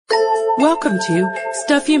Welcome to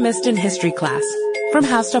Stuff You Missed in History Class from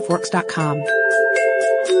HowStuffWorks.com.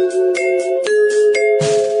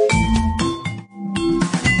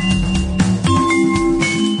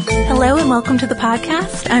 Hello and welcome to the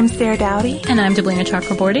podcast. I'm Sarah Dowdy. And I'm Deblina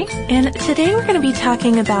Chakraborty. And today we're going to be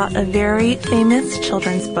talking about a very famous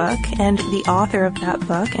children's book and the author of that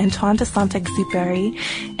book, Antoine de Saint-Éxupery.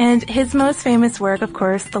 And his most famous work, of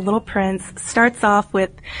course, The Little Prince, starts off with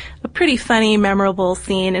a pretty funny, memorable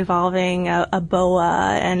scene involving a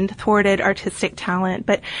boa and thwarted artistic talent.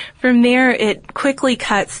 But from there, it quickly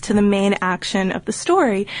cuts to the main action of the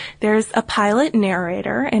story. There's a pilot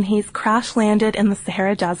narrator, and he's crash-landed in the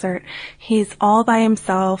Sahara Desert. He's all by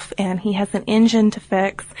himself, and he has an engine to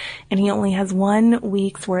fix, and he only has 1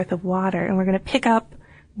 week's worth of water. And we're going to pick up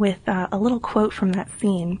with a little quote from that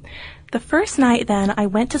scene. "The first night, then, I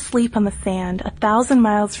went to sleep on the sand, 1,000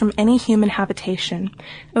 miles from any human habitation.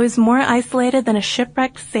 I was more isolated than a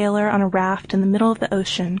shipwrecked sailor on a raft in the middle of the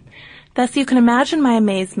ocean. Thus you can imagine my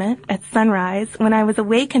amazement, at sunrise, when I was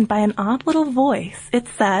awakened by an odd little voice. It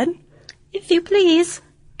said, 'If you please,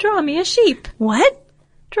 draw me a sheep.'" "What?"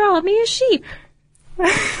 "Draw me a sheep."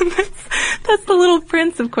 That's the Little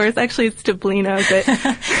Prince, of course. Actually, it's Deblina, but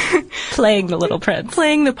Playing the Little Prince.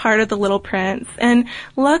 Playing the part of the Little Prince. And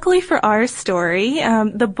luckily for our story,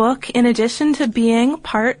 the book, in addition to being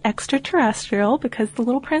part extraterrestrial, because the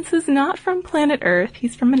Little Prince is not from planet Earth,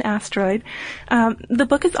 he's from an asteroid, the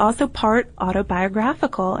book is also part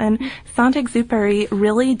autobiographical. And Saint-Exupery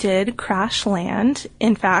really did crash land.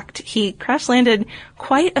 In fact, he crash landed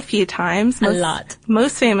quite a few times. A lot.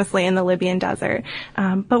 Most famously in the Libyan desert.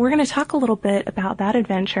 But we're going to talk a little bit about that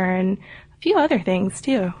adventure and a few other things,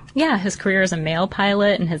 too. Yeah, his career as a mail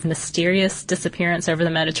pilot and his mysterious disappearance over the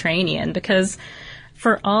Mediterranean, because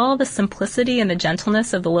for all the simplicity and the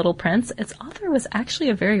gentleness of The Little Prince, its author was actually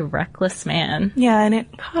a very reckless man. Yeah, and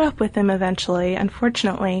it caught up with him eventually,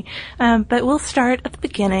 unfortunately. But we'll start at the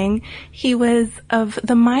beginning. He was of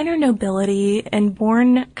the minor nobility and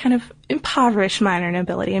born kind of impoverished minor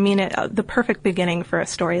nobility. I mean, the perfect beginning for a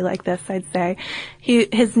story like this, I'd say.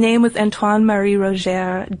 His name was Antoine Marie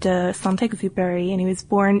Roger de Saint-Exupery, and he was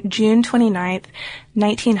born June 29th,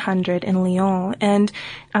 1900 in Lyon. And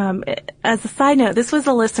as a side note, this was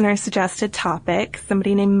a listener-suggested topic.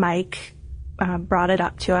 Somebody named Mike brought it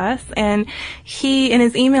up to us. And in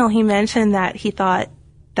his email, he mentioned that he thought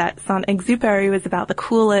that Saint-Exupery was about the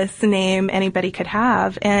coolest name anybody could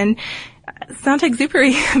have. And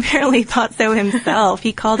Saint-Exupery apparently thought so himself.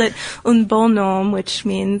 He called it un bon nom, which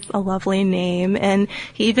means a lovely name, and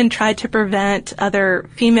he even tried to prevent other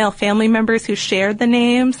female family members who shared the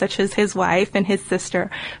name, such as his wife and his sister,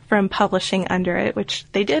 from publishing under it, which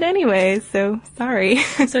they did anyway, so sorry.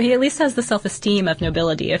 So he at least has the self-esteem of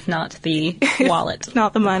nobility, if not the wallet.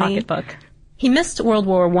 Not the money. Pocketbook. He missed World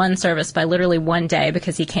War I service by literally 1 day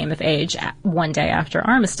because he came of age 1 day after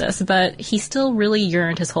armistice, but he still really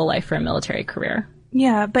yearned his whole life for a military career.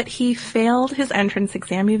 Yeah, but he failed his entrance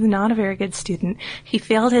exam. He was not a very good student. He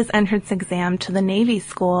failed his entrance exam to the Navy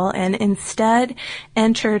school and instead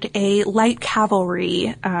entered a light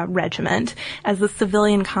cavalry regiment as a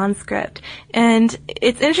civilian conscript. And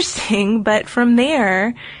it's interesting, but from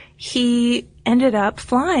there, he ended up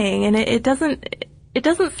flying, and it doesn't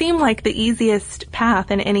seem like the easiest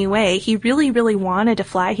path in any way. He really, really wanted to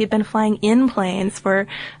fly. He'd been flying in planes for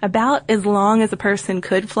about as long as a person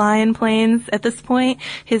could fly in planes at this point.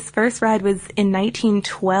 His first ride was in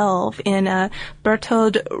 1912 in a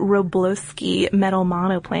Berthold Roblowski metal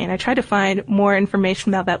monoplane. I tried to find more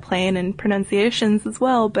information about that plane and pronunciations as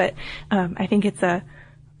well, but I think it's a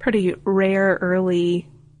pretty rare early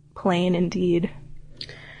plane indeed.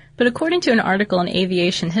 But according to an article in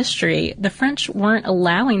Aviation History, the French weren't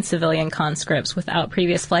allowing civilian conscripts without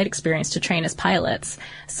previous flight experience to train as pilots.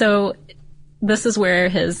 So this is where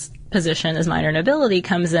his position as minor nobility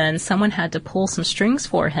comes in. Someone had to pull some strings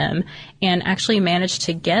for him and actually managed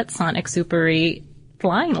to get Saint-Exupery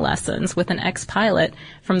flying lessons with an ex-pilot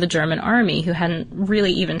from the German army who hadn't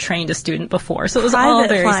really even trained a student before. So it was all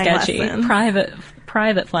very sketchy.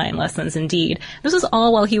 Private flying lessons, indeed. This was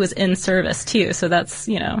all while he was in service, too, so that's,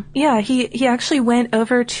 Yeah, he actually went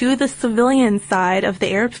over to the civilian side of the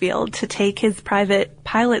airfield to take his private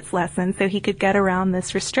pilot's lesson so he could get around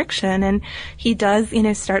this restriction. And he does,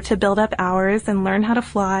 start to build up hours and learn how to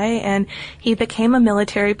fly, and he became a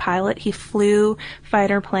military pilot. He flew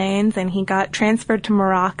fighter planes, and he got transferred to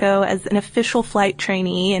Morocco as an official flight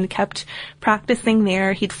trainee and kept practicing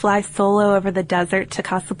there. He'd fly solo over the desert to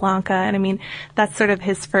Casablanca, and that's sort of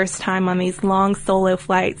his first time on these long solo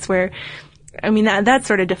flights where I mean, that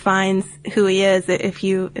sort of defines who he is. If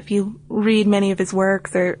you read many of his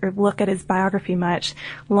works or look at his biography much,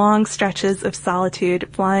 long stretches of solitude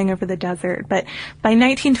flying over the desert. But by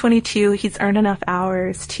 1922, he's earned enough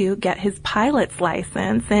hours to get his pilot's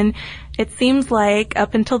license. And it seems like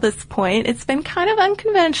up until this point, it's been kind of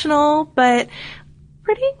unconventional, but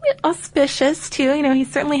pretty auspicious too. You know, he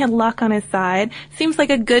certainly had luck on his side. Seems like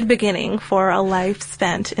a good beginning for a life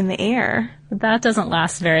spent in the air. That doesn't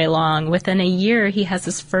last very long. Within a year, he has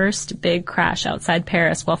his first big crash outside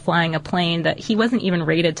Paris while flying a plane that he wasn't even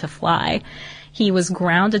rated to fly. He was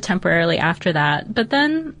grounded temporarily after that, but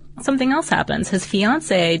then something else happens. His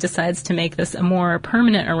fiancée decides to make this a more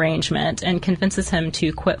permanent arrangement and convinces him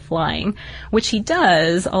to quit flying, which he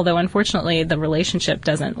does, although unfortunately the relationship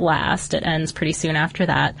doesn't last. It ends pretty soon after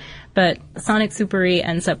that. But Saint-Éxupery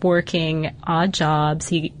ends up working odd jobs.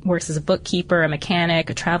 He works as a bookkeeper, a mechanic,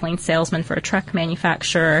 a traveling salesman for a truck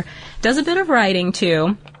manufacturer, does a bit of writing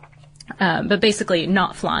too. But basically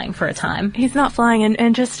not flying for a time. He's not flying.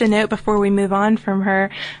 And just a note before we move on from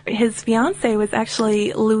her, his fiancée was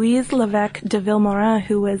actually Louise Lévesque de Villemorin,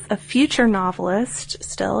 who was a future novelist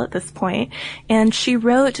still at this point. And she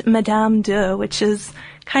wrote Madame de, which is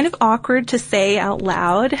kind of awkward to say out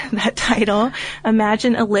loud, that title.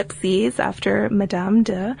 Imagine ellipses after Madame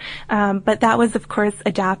de. But that was, of course,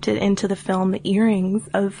 adapted into the film The Earrings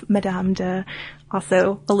of Madame de.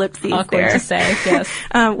 Also, ellipses awkward there. To say, yes.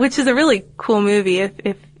 Which is a really cool movie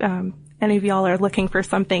if any of y'all are looking for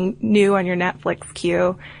something new on your Netflix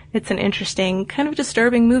queue. It's an interesting, kind of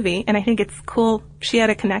disturbing movie, and I think it's cool she had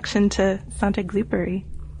a connection to Saint-Éxupery.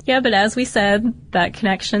 Yeah, but as we said, that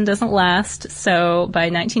connection doesn't last. So by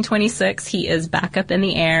 1926, he is back up in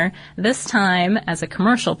the air, this time as a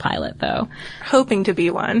commercial pilot, though. Hoping to be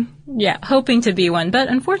one. Yeah, hoping to be one. But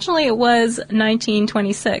unfortunately, it was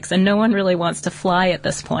 1926, and no one really wants to fly at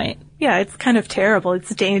this point. Yeah, it's kind of terrible. It's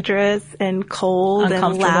dangerous and cold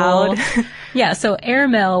and loud. Yeah, so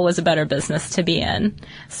airmail was a better business to be in.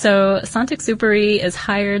 So Saint-Éxupery is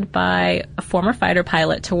hired by a former fighter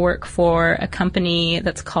pilot to work for a company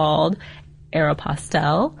that's called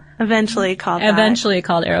Aéropostale. Eventually called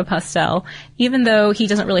Aéropostale, even though he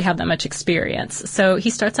doesn't really have that much experience. So he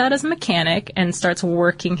starts out as a mechanic and starts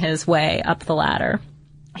working his way up the ladder.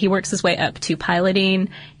 He works his way up to piloting,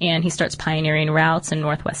 and he starts pioneering routes in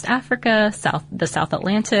Northwest Africa, the South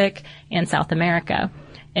Atlantic, and South America.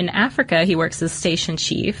 In Africa, he works as station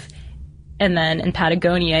chief, and then in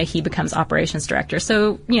Patagonia, he becomes operations director.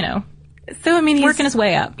 So, you know, he's working his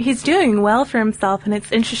way up. He's doing well for himself, and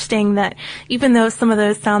it's interesting that even though some of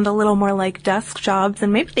those sound a little more like desk jobs,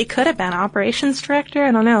 and maybe they could have been operations director,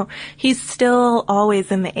 I don't know, he's still always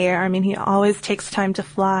in the air. I mean, he always takes time to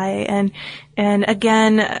fly, and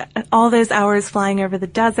again, all those hours flying over the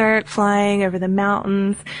desert, flying over the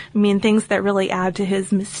mountains, I mean, things that really add to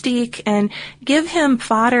his mystique and give him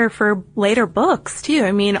fodder for later books, too.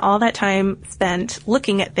 I mean, all that time spent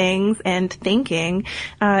looking at things and thinking.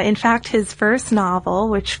 In fact, his first novel,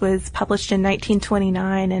 which was published in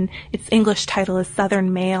 1929, and its English title is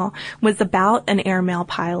Southern Mail, was about an airmail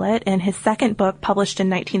pilot, and his second book, published in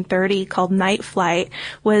 1930, called Night Flight,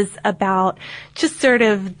 was about just sort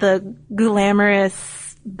of the glamorous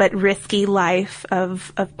but risky life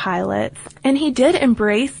of pilots. And he did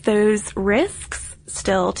embrace those risks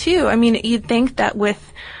still, too. I mean, you'd think that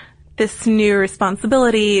with this new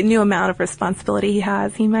amount of responsibility he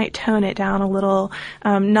has, he might tone it down a little.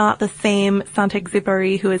 Not the same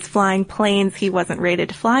Saint-Éxupery who is flying planes he wasn't rated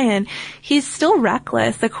to fly in. He's still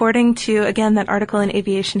reckless. According to, again, that article in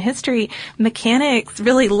Aviation History, mechanics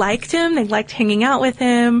really liked him. They liked hanging out with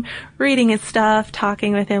him, reading his stuff,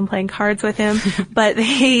 talking with him, playing cards with him, but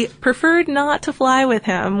they preferred not to fly with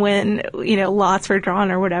him when, you know, lots were drawn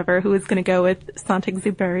or whatever, who was going to go with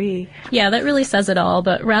Saint-Éxupery. Yeah, that really says it all,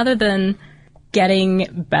 but rather than getting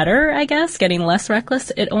better, I guess, getting less reckless,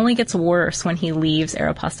 it only gets worse when he leaves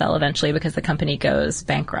Aéropostale eventually because the company goes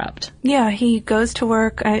bankrupt. Yeah, he goes to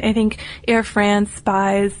work. I think Air France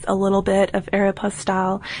buys a little bit of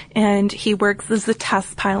Aéropostale, and he works as a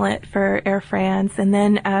test pilot for Air France and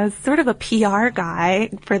then as sort of a PR guy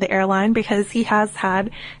for the airline because he has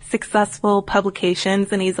had successful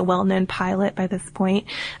publications and he's a well-known pilot by this point.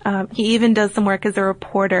 He even does some work as a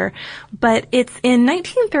reporter. But it's in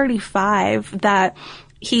 1935 that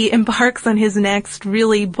he embarks on his next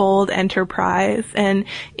really bold enterprise, and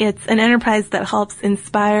it's an enterprise that helps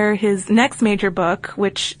inspire his next major book,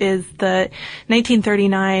 which is the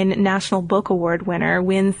 1939 National Book Award winner,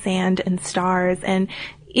 Wind, Sand, and Stars, and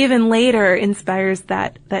even later inspires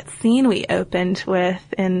that scene we opened with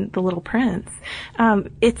in The Little Prince.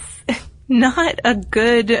 It's not a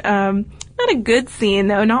good not a good scene,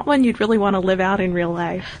 though. Not one you'd really want to live out in real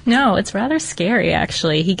life. No, it's rather scary,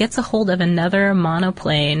 actually. He gets a hold of another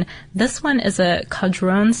monoplane. This one is a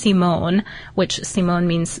Cadron Simone, which Simone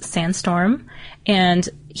means sandstorm. And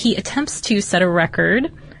he attempts to set a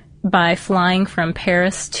record by flying from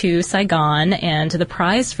Paris to Saigon, and the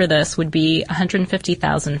prize for this would be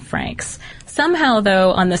 150,000 francs. Somehow,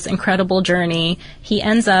 though, on this incredible journey, he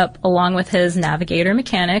ends up, along with his navigator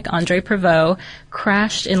mechanic, André Prévost,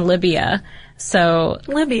 crashed in Libya. So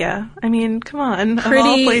Libya. I mean, come on. Of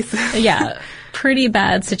all places. Yeah, pretty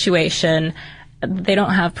bad situation. They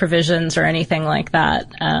don't have provisions or anything like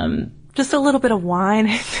that. Just a little bit of wine,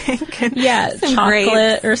 I think. And chocolate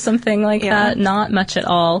grapes. Or something like that. Not much at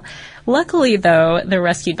all. Luckily, though, they're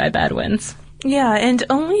rescued by bad winds. Yeah, and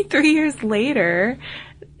only 3 years later,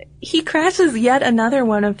 he crashes yet another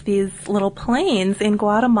one of these little planes in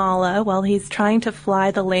Guatemala while he's trying to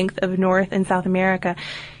fly the length of North and South America.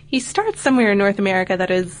 He starts somewhere in North America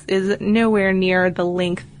that is nowhere near the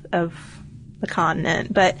length of the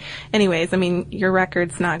continent. But anyways, I mean, your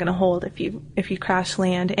record's not going to hold if you crash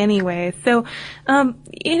land anyway. So,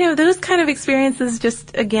 those kind of experiences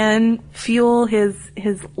just, again, fuel his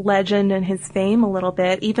legend and his fame a little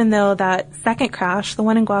bit, even though that second crash, the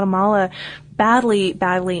one in Guatemala, badly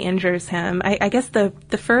injures him. I guess the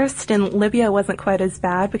first in Libya wasn't quite as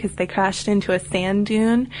bad because they crashed into a sand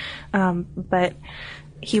dune, but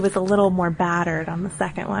he was a little more battered on the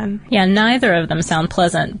second one. Yeah, neither of them sound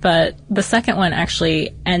pleasant, but the second one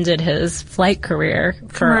actually ended his flight career.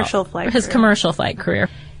 Commercial flight career.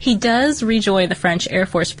 He does rejoin the French Air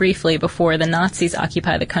Force briefly before the Nazis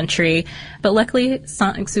occupy the country, but luckily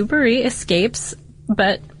Saint-Éxupery escapes.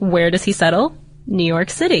 But where does he settle? New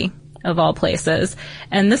York City, of all places.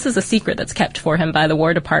 And this is a secret that's kept for him by the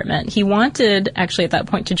War Department. He wanted, actually at that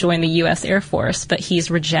point, to join the U.S. Air Force, but he's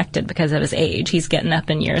rejected because of his age. He's getting up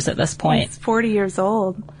in years at this point. He's 40 years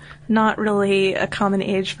old. Not really a common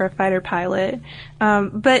age for a fighter pilot.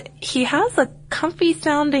 But he has a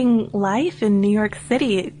comfy-sounding life in New York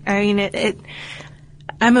City. I mean,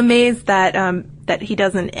 I'm amazed that he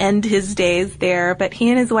doesn't end his days there, but he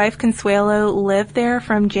and his wife Consuelo lived there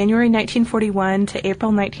from January 1941 to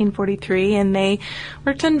April 1943, and they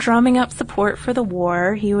worked on drumming up support for the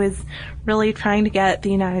war. He was really trying to get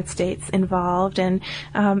the United States involved and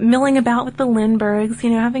milling about with the Lindberghs,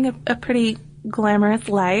 having a pretty glamorous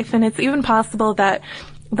life. And it's even possible that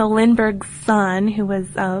the Lindbergh's son, who was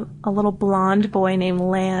a little blonde boy named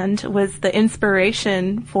Land, was the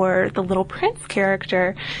inspiration for the Little Prince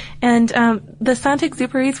character. And the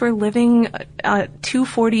Saint-Exupérys were living at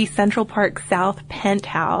 240 Central Park South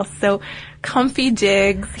penthouse. So comfy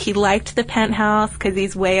digs. He liked the penthouse because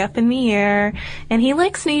he's way up in the air. And he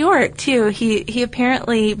likes New York, too. He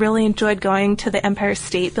apparently really enjoyed going to the Empire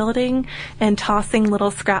State Building and tossing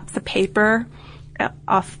little scraps of paper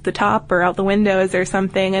off the top or out the windows or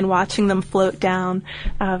something and watching them float down.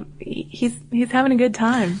 He's having a good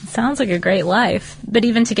time. Sounds like a great life. But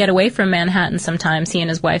even to get away from Manhattan sometimes, he and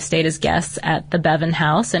his wife stayed as guests at the Bevan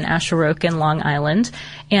House in Ashuroken, Long Island.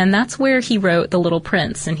 And that's where he wrote The Little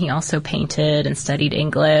Prince. And he also painted and studied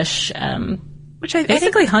English, which I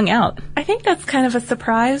basically hung out. I think that's kind of a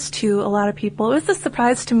surprise to a lot of people. It was a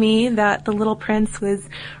surprise to me that The Little Prince was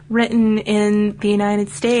written in the United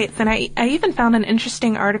States. And I even found an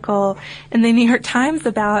interesting article in the New York Times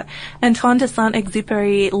about Antoine de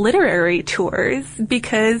Saint-Exupéry literary tours,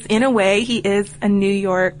 because in a way he is a New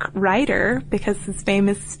York writer, because his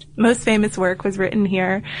most famous work was written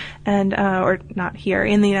here and, or not here,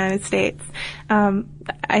 in the United States.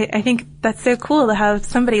 I think that's so cool to have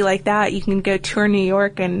somebody like that. You can go tour New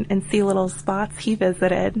York and see little spots he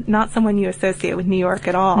visited. Not someone you associate with New York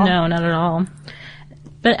at all. No, not at all.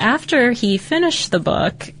 But after he finished the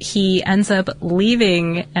book, he ends up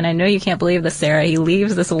leaving, and I know you can't believe this, Sarah, he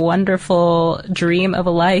leaves this wonderful dream of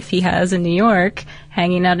a life he has in New York,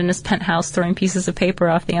 hanging out in his penthouse, throwing pieces of paper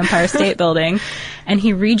off the Empire State Building, and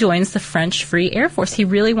he rejoins the French Free Air Force. He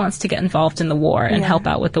really wants to get involved in the war and help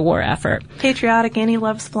out with the war effort. Patriotic, and he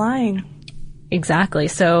loves flying. Exactly.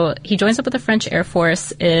 So he joins up with the French Air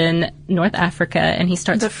Force in North Africa, and he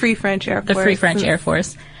starts... The Free French Air Force. The Free French Air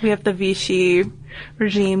Force. We have the Vichy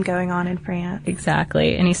regime going on in France.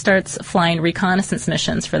 Exactly. And he starts flying reconnaissance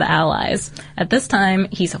missions for the Allies. At this time,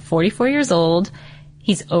 he's 44 years old,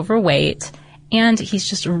 he's overweight, and he's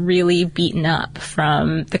just really beaten up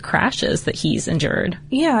from the crashes that he's endured.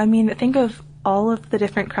 Yeah, I mean, think of all of the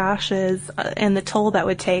different crashes and the toll that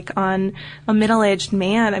would take on a middle-aged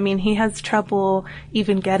man. I mean, he has trouble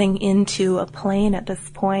even getting into a plane at this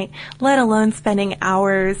point, let alone spending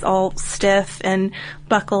hours all stiff and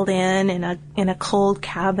buckled in a cold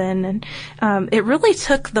cabin. And it really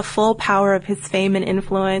took the full power of his fame and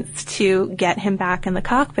influence to get him back in the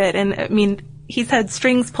cockpit. And I mean, he's had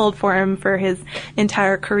strings pulled for him for his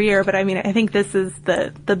entire career, but I mean, I think this is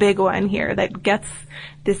the big one here that gets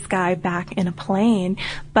this guy back in a plane.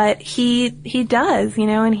 But he does,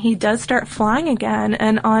 and he does start flying again.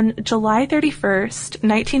 And on July 31st,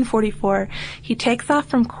 1944, he takes off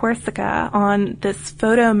from Corsica on this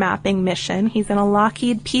photo mapping mission. He's in a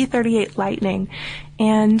Lockheed P-38 Lightning,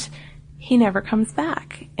 and he never comes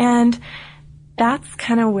back. And that's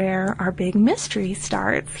kind of where our big mystery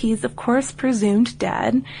starts. He's, of course, presumed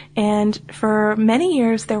dead, and for many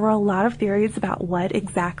years there were a lot of theories about what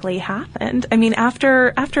exactly happened. I mean,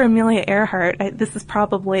 after Amelia Earhart, this is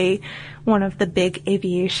probably one of the big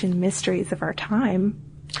aviation mysteries of our time.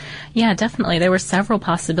 Yeah, definitely. There were several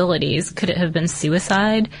possibilities. Could it have been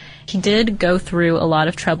suicide? He did go through a lot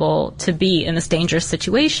of trouble to be in this dangerous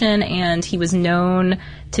situation, and he was known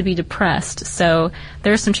to be depressed. So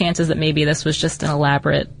there are some chances that maybe this was just an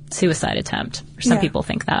elaborate suicide attempt. Some people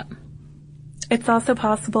think that. It's also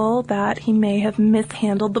possible that he may have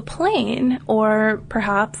mishandled the plane, or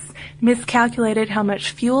perhaps miscalculated how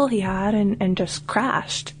much fuel he had and just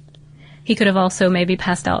crashed. He could have also maybe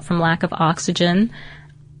passed out from lack of oxygen.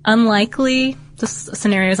 Unlikely. This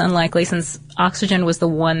scenario is unlikely since oxygen was the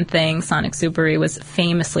one thing Saint-Éxupery was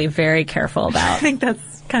famously very careful about. I think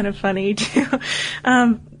that's kind of funny too.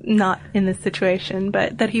 Not in this situation,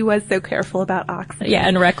 but that he was so careful about oxygen. Yeah,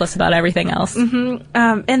 and reckless about everything else.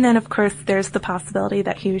 Mm-hmm. And then, of course, there's the possibility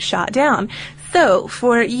that he was shot down. So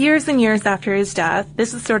for years and years after his death,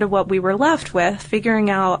 this is sort of what we were left with, figuring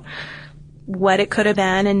out what it could have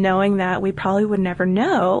been and knowing that we probably would never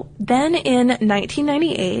know. Then in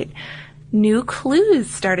 1998, new clues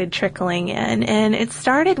started trickling in, and it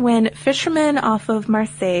started when fishermen off of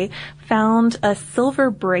Marseille found a silver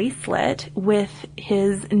bracelet with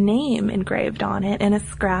his name engraved on it and a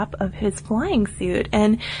scrap of his flying suit.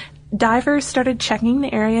 And divers started checking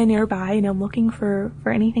the area nearby, looking for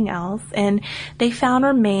anything else, and they found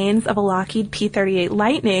remains of a Lockheed P-38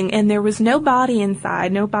 Lightning, and there was no body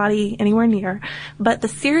inside, no body anywhere near, but the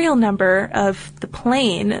serial number of the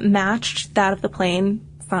plane matched that of the plane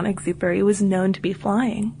Saint-Éxupery was known to be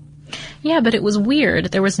flying. Yeah, but it was weird.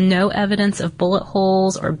 There was no evidence of bullet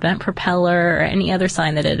holes or bent propeller or any other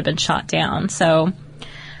sign that it had been shot down. So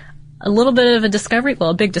a little bit of a discovery,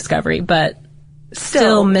 well, a big discovery, but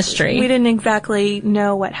still mystery. We didn't exactly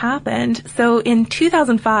know what happened. So in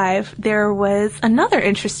 2005, there was another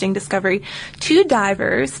interesting discovery. Two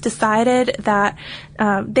divers decided that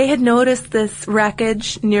they had noticed this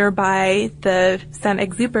wreckage nearby the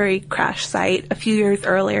Saint-Éxupery crash site a few years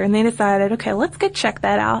earlier, and they decided, okay, let's go check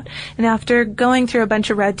that out. And after going through a bunch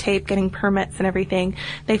of red tape, getting permits and everything,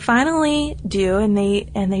 they finally do, and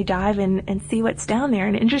they dive and see what's down there.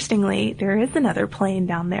 And interestingly, there is another plane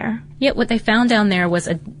down there. Yeah, what they found down there was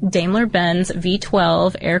a Daimler-Benz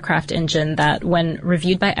V12 aircraft engine that, when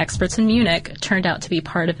reviewed by experts in Munich, turned out to be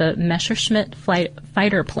part of a Messerschmitt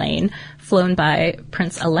fighter plane flown by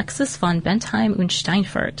Prince Alexis von Bentheim und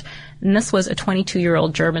Steinfurt. And this was a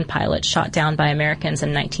 22-year-old German pilot shot down by Americans in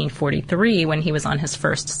 1943 when he was on his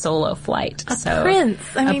first solo flight. A prince.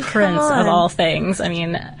 A prince of all things. I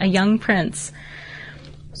mean, a young prince.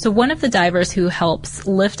 So one of the divers who helps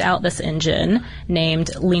lift out this engine,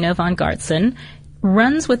 named Lino von Gartzen,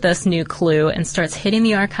 runs with this new clue and starts hitting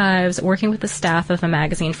the archives, working with the staff of a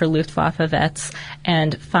magazine for Luftwaffe vets,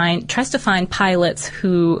 and tries to find pilots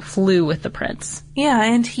who flew with the prince. Yeah,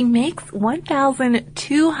 and he makes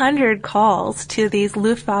 1,200 calls to these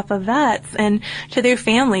Luftwaffe vets and to their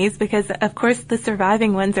families because, of course, the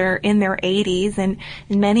surviving ones are in their 80s and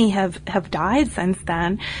many have died since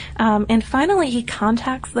then. And finally, he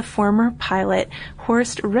contacts the former pilot,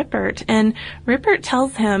 Horst Rippert, and Rippert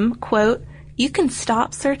tells him, quote, "You can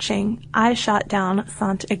stop searching. I shot down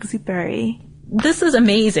Saint-Éxupery." This is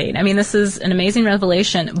amazing. I mean, this is an amazing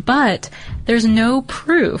revelation, but there's no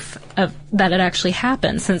proof of that it actually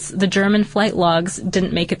happened since the German flight logs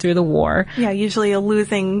didn't make it through the war. Yeah, usually a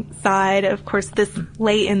losing side. Of course, this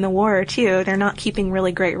late in the war, too. They're not keeping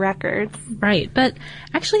really great records. Right, but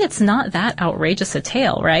actually it's not that outrageous a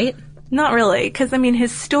tale, right? Not really, because, I mean,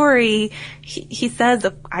 his story, he says,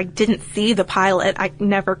 I didn't see the pilot. I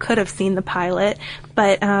never could have seen the pilot.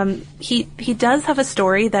 But he does have a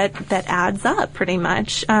story that adds up, pretty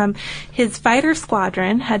much. His fighter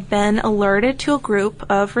squadron had been alerted to a group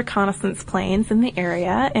of reconnaissance planes in the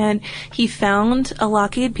area, and he found a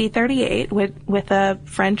Lockheed P-38 with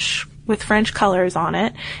French colors on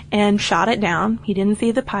it and shot it down. He didn't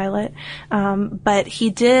see the pilot, but he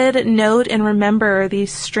did note and remember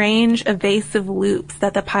these strange evasive loops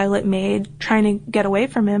that the pilot made trying to get away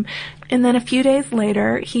from him. And then a few days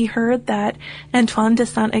later, he heard that Antoine de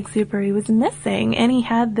Saint-Exupery was missing, and he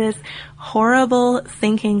had this horrible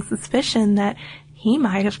sinking suspicion that he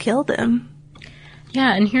might have killed him.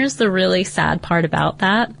 Yeah, and here's the really sad part about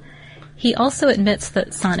that. He also admits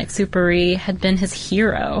that Saint-Exupery had been his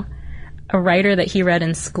hero, a writer that he read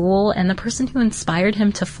in school, and the person who inspired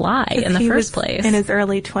him to fly in the first place. In his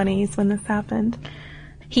early 20s when this happened.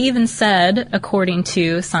 He even said, according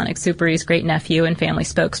to Saint-Exupery's great-nephew and family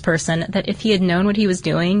spokesperson, that if he had known what he was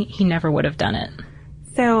doing, he never would have done it.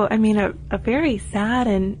 So, I mean, a very sad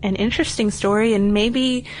and interesting story, and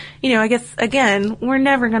maybe, I guess, again, we're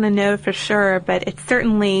never going to know for sure, but it's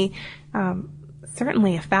certainly a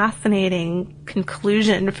fascinating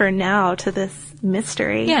conclusion for now to this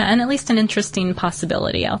mystery. Yeah, and at least an interesting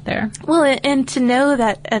possibility out there. Well, and to know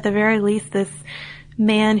that at the very least this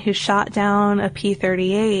man who shot down a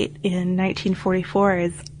P-38 in 1944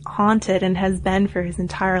 is haunted and has been for his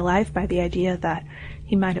entire life by the idea that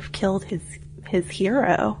he might have killed his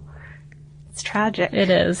hero. It's tragic. It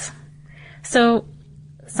is. So,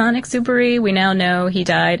 Saint-Exupery, we now know he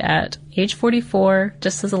died at age 44,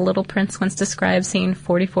 just as a little prince once described seeing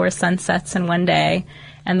 44 sunsets in one day,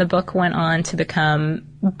 and the book went on to become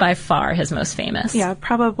by far his most famous. Yeah,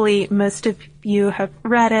 probably most of you have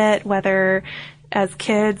read it, whether as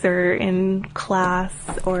kids or in class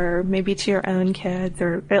or maybe to your own kids,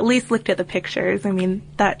 or at least looked at the pictures. I mean,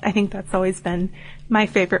 I think that's always been my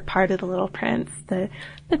favorite part of The Little Prince. The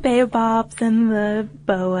baobabs and the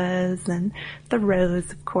boas and the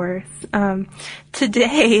rose, of course.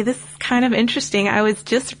 Today, this is kind of interesting. I was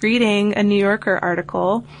just reading a New Yorker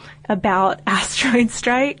article about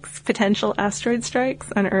potential asteroid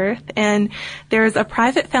strikes on Earth, and there's a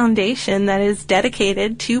private foundation that is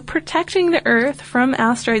dedicated to protecting the Earth from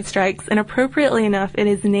asteroid strikes, and appropriately enough, it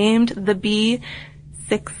is named the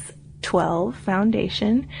B612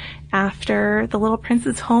 Foundation after the Little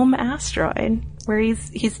Prince's home asteroid, where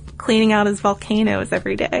he's cleaning out his volcanoes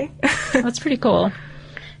every day. That's pretty cool.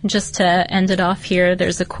 Just to end it off here,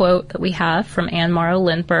 there's a quote that we have from Anne Morrow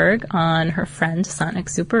Lindbergh on her friend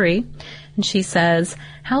Saint-Exupery. And she says,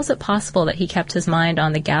 "How is it possible that he kept his mind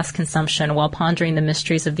on the gas consumption while pondering the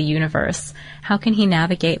mysteries of the universe? How can he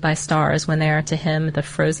navigate by stars when they are to him the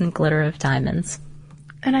frozen glitter of diamonds?"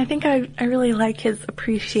 And I think I really like his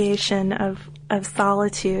appreciation of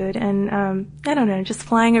solitude and, I don't know, just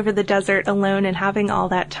flying over the desert alone and having all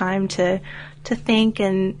that time to think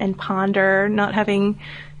and ponder, not having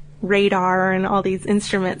radar and all these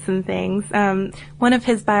instruments and things. One of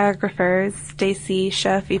his biographers, Stacy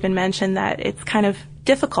Schiff, even mentioned that it's kind of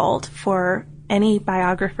difficult for any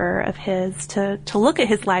biographer of his to look at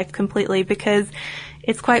his life completely, because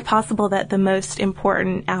it's quite possible that the most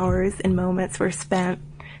important hours and moments were spent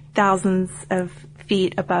thousands of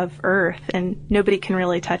feet above Earth, and nobody can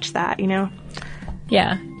really touch that,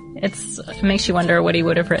 Yeah, it makes you wonder what he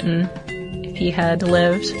would have written if he had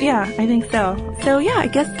lived. Yeah, I think so. So yeah, I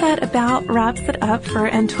guess that about wraps it up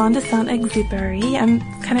for Antoine de Saint-Exupery. I'm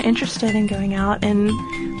kind of interested in going out and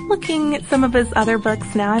looking at some of his other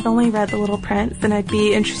books now. I've only read The Little Prince, and I'd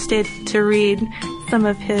be interested to read some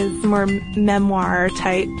of his more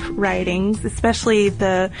memoir-type writings, especially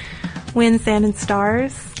the Wind, Sand, and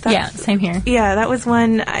Stars. Yeah, same here. Yeah, that was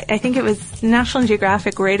one, I think it was National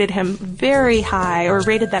Geographic rated him very high, or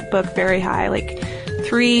rated that book very high, like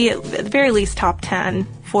 3, at the very least top 10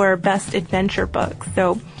 for best adventure books.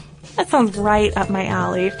 So that sounds right up my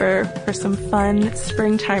alley for some fun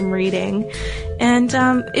springtime reading. And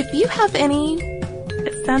if you have any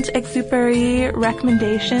Saint-Exupery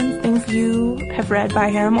recommendations, things you have read by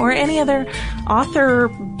him, or any other author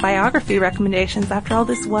biography recommendations, after all,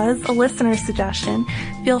 this was a listener suggestion,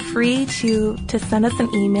 feel free to send us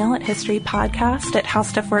an email at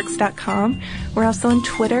historypodcast@howstuffworks.com. We're also on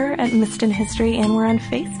Twitter at Missed in History, and we're on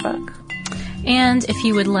Facebook. And if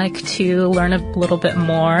you would like to learn a little bit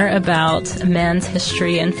more about man's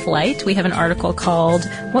history in flight, we have an article called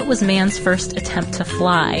 "What Was Man's First Attempt to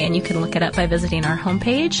Fly?" And you can look it up by visiting our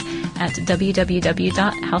homepage at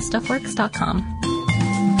www.howstuffworks.com.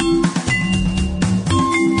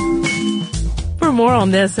 For more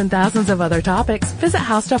on this and thousands of other topics, visit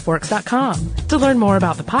howstuffworks.com. To learn more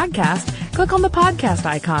about the podcast, click on the podcast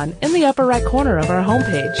icon in the upper right corner of our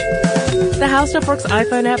homepage. The How Stuff Works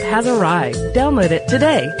iPhone app has arrived. Download it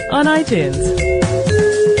today on iTunes.